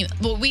years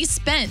we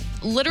spent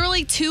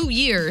literally 2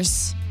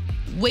 years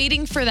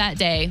waiting for that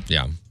day.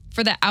 Yeah.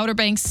 For the Outer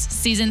Banks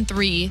season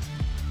 3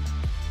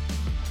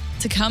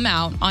 to come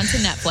out onto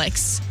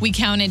Netflix. We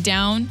counted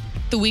down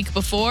the week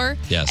before.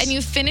 Yes. And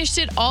you finished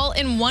it all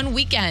in one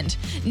weekend.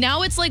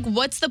 Now it's like,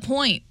 what's the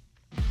point?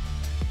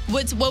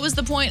 What was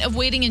the point of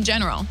waiting in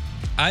general?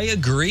 I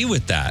agree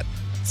with that.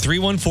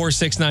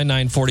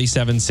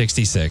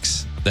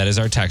 314-699-4766. That is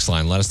our text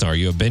line. Let us know. Are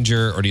you a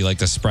binger or do you like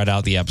to spread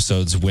out the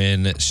episodes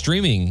when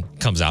streaming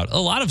comes out? A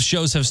lot of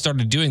shows have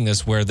started doing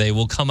this where they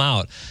will come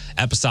out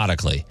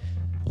episodically,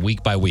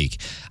 week by week.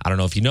 I don't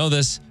know if you know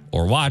this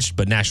or watched,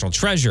 but National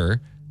Treasure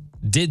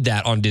did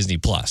that on Disney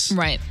Plus.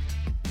 Right.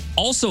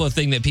 Also a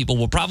thing that people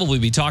will probably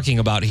be talking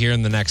about here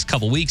in the next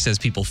couple weeks as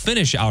people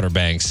finish Outer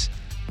Banks.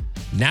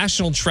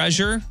 National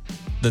Treasure,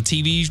 the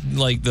TV,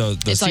 like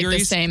the it's series. like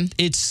the same.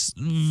 It's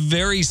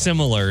very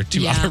similar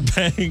to Yeah. Outer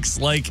Banks.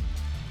 Like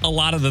a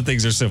lot of the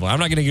things are similar. I'm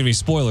not going to give any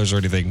spoilers or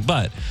anything,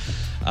 but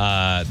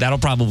that'll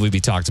probably be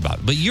talked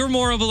about. But you're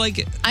more of a I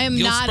am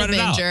you'll not a spread it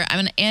out. binger. I'm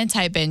an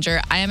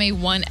anti-binger. I am a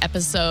 1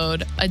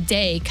 episode a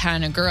day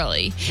kind of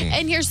girly.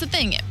 And here's the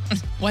thing.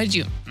 Why did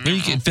you? Maybe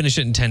you can finish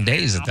it in 10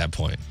 days at that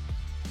point.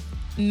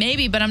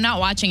 Maybe, but I'm not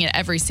watching it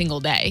every single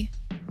day.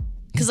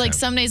 Because like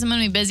some days I'm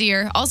going to be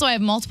busier. Also, I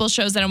have multiple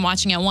shows that I'm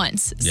watching at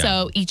once. Yeah.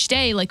 So each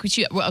day, like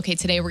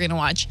today we're going to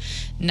watch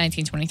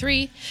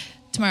 1923.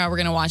 Tomorrow we're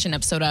going to watch an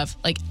episode of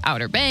like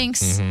Outer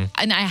Banks.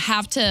 And I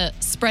have to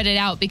spread it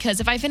out because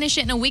if I finish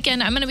it in a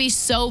weekend, I'm going to be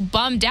so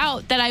bummed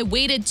out that I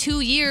waited 2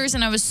 years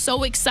and I was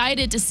so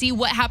excited to see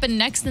what happened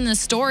next in the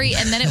story.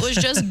 And then it was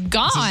just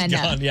gone. It's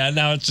gone. Yeah,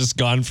 now it's just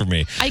gone for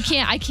me. I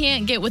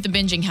can't get with the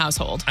binging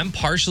household. I'm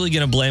partially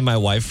going to blame my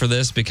wife for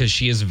this because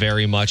she is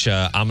very much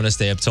I'm going to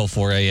stay up till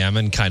 4 a.m.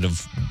 and kind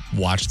of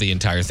watch the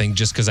entire thing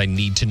just because I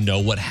need to know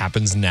what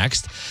happens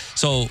next.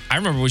 So I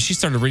remember when she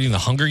started reading The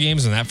Hunger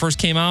Games when that first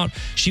came out,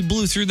 she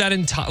blew through that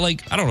entire,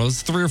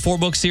 3 or 4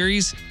 book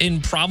series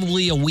in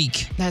probably a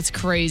week. That's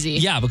crazy.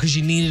 Yeah, because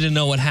she needed to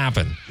know what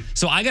happened.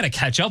 So I got to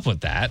catch up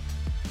with that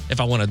if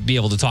I want to be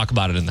able to talk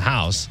about it in the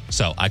house.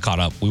 So I caught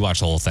up. We watched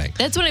the whole thing.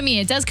 That's what I mean.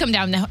 It does come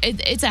down to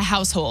it's a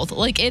household.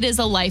 Like it is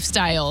a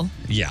lifestyle.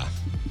 Yeah.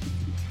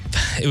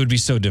 It would be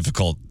so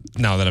difficult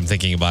now that I'm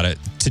thinking about it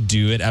to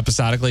do it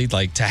episodically,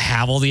 like to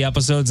have all the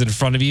episodes in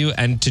front of you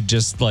and to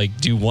just like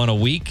do one a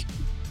week.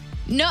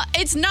 No,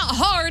 it's not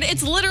hard.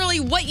 It's literally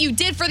what you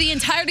did for the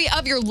entirety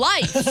of your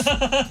life.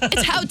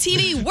 It's how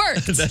TV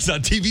works. That's how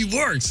TV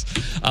works.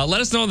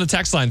 Let us know on the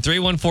text line,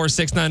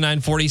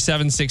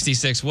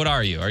 314-699-4766. What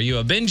are you? Are you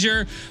a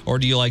binger or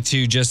do you like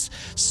to just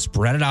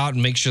spread it out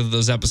and make sure that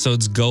those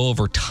episodes go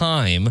over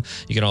time?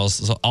 You can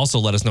also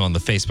let us know on the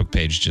Facebook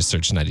page. Just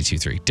search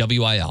 92.3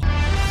 WIL.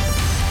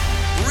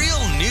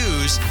 Real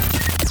news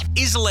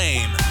is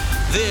lame.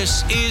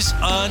 This is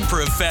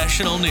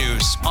unprofessional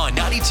news on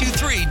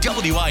 92.3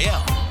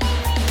 WIL.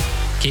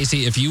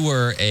 Casey, if you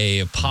were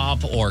a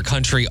pop or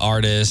country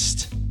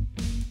artist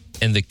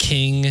and the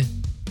king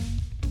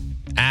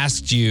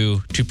asked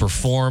you to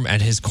perform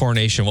at his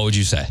coronation, what would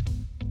you say?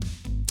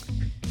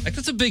 Like,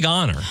 that's a big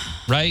honor,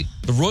 right?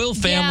 The royal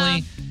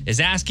family is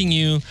asking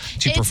you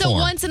to perform. It's a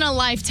once in a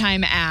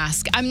lifetime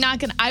ask. I'm not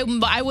going to,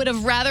 I would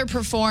have rather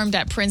performed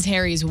at Prince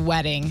Harry's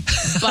wedding,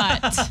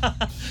 but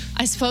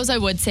I suppose I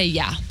would say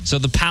yeah. So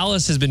the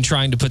palace has been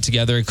trying to put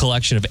together a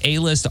collection of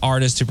A-list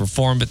artists to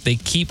perform, but they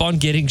keep on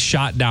getting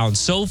shot down.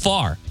 So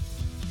far,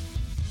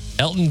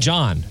 Elton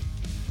John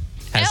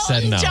has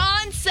said no. Elton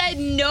John said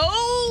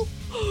no?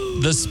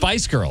 The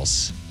Spice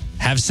Girls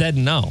have said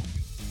no.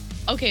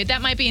 Okay,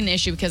 that might be an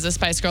issue because the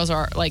Spice Girls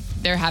are like,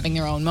 they're having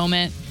their own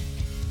moment.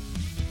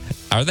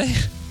 Are they?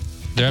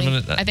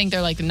 I think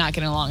they're like not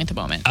getting along at the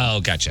moment. Oh,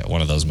 gotcha.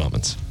 One of those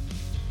moments.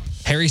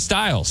 Harry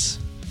Styles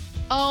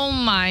Oh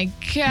my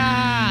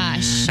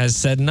gosh. has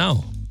said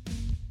no.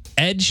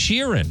 Ed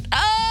Sheeran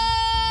Oh!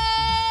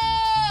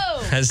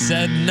 has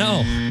said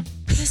no.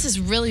 This is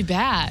really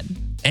bad.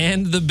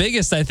 And the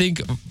biggest, I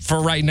think,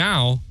 for right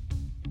now,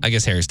 I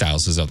guess Harry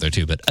Styles is out there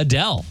too, but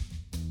Adele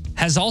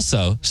has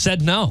also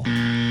said no.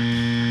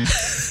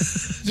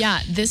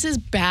 Yeah, this is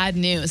bad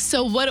news.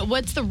 So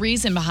what's the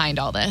reason behind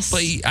all this?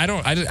 But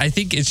I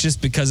think it's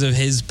just because of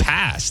his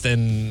past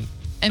and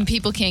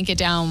people can't get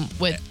down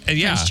with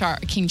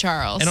King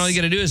Charles. And all you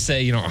got to do is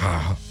say,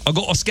 I got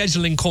a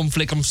scheduling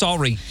conflict. I'm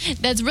sorry.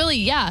 That's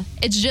really,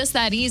 it's just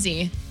that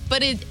easy.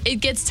 But it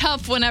gets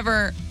tough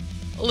whenever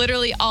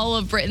literally all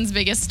of Britain's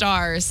biggest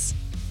stars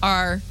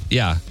are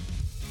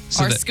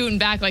scooting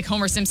back like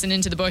Homer Simpson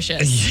into the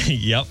bushes.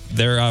 Yep.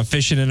 They're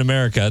fishing in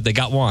America. They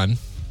got one.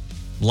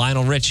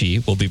 Lionel Richie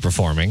will be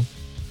performing.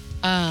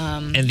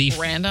 And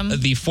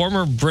the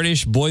former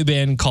British boy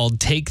band called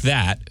Take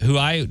That, who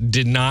I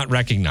did not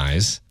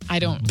recognize. I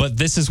don't. But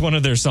this is one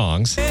of their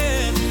songs.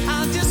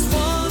 I just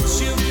want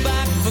you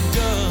back for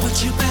good.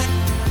 Want you back.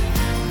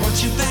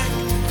 Want you back.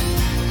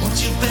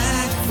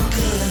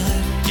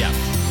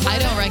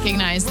 don't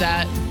recognize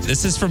that.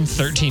 This is from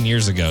 13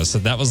 years ago. So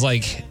that was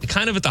like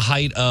kind of at the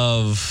height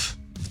of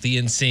the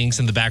NSYNCs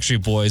and the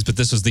Backstreet Boys, but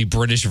this was the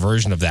British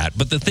version of that.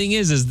 But the thing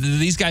is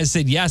these guys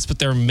said yes, but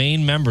their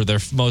main member, their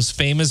most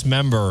famous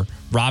member,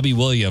 Robbie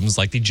Williams,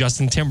 like the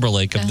Justin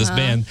Timberlake of this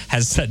band,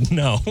 has said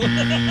no. Oh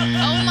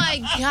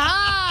my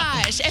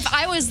gosh. If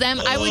I was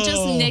them, I would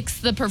just nix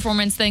the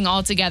performance thing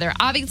altogether.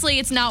 Obviously,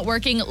 it's not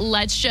working.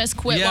 Let's just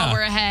quit while we're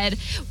ahead.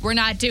 We're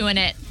not doing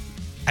it.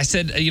 I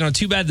said,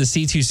 too bad the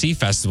C2C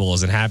festival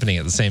isn't happening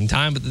at the same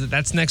time, but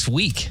that's next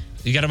week.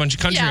 You got a bunch of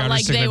country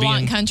artists. Yeah, like they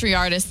want country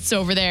artists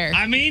over there.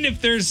 I mean,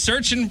 if there's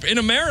searching in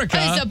America.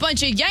 There's a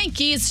bunch of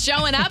Yankees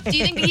showing up. Do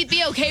you think he'd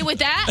be okay with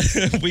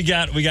that? we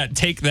got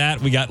Take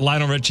That. We got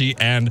Lionel Richie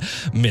and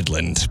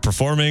Midland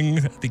performing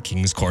the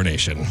King's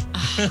Coronation.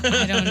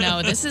 I don't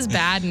know. This is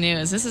bad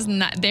news. This is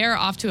not. They're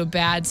off to a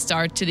bad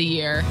start to the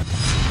year.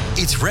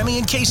 It's Remy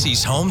and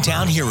Casey's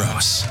Hometown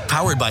Heroes,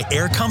 powered by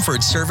Air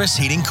Comfort Service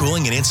Heating,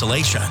 Cooling, and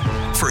Insulation.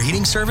 For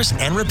heating service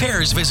and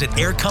repairs, visit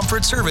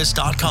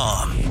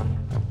aircomfortservice.com.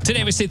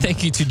 Today, we say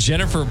thank you to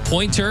Jennifer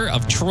Pointer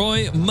of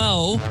Troy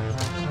Mo.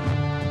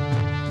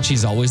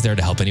 She's always there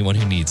to help anyone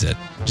who needs it.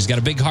 She's got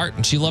a big heart,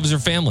 and she loves her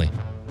family.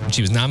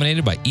 She was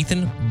nominated by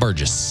Ethan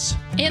Burgess.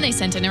 And they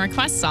sent in a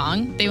request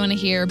song. They want to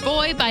hear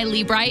Boy by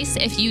Lee Brice.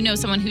 If you know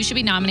someone who should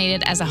be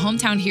nominated as a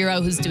hometown hero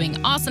who's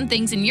doing awesome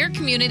things in your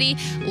community,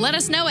 let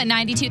us know at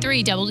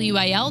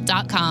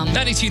 923wil.com.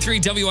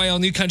 92.3 WIL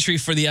New Country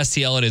for the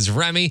STL. It is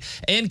Remy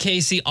and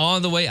Casey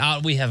on the way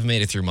out. We have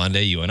made it through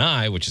Monday, you and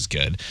I, which is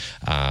good.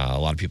 A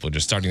lot of people are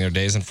just starting their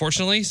days,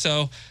 unfortunately,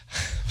 so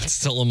it's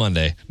still a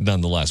Monday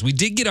nonetheless. We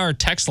did get our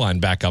text line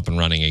back up and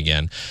running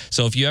again.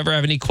 So if you ever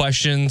have any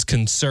questions,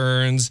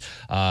 concerns,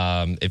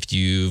 if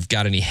you've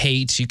got any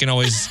hate, you can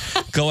always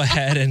go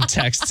ahead and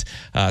text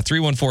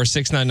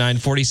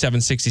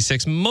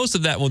 314-699-4766. Most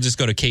of that will just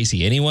go to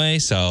Casey anyway.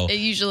 So it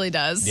usually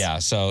does. Yeah.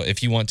 So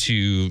if you want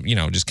to,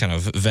 just kind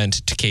of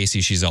vent to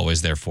Casey, she's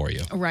always there for you.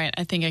 Right.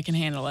 I think I can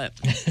handle it.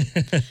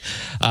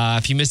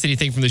 If you missed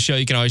anything from the show,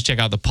 you can always check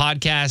out the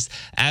podcast.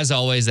 As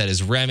always, that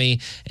is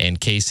Remy and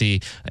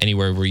Casey,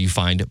 anywhere where you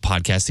find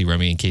podcasts, the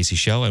Remy and Casey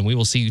Show. And we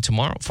will see you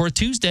tomorrow for a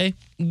Tuesday.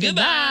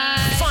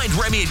 Goodbye. Find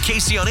Remy and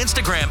Casey on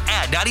Instagram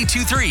at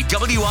 92.3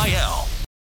 WIL.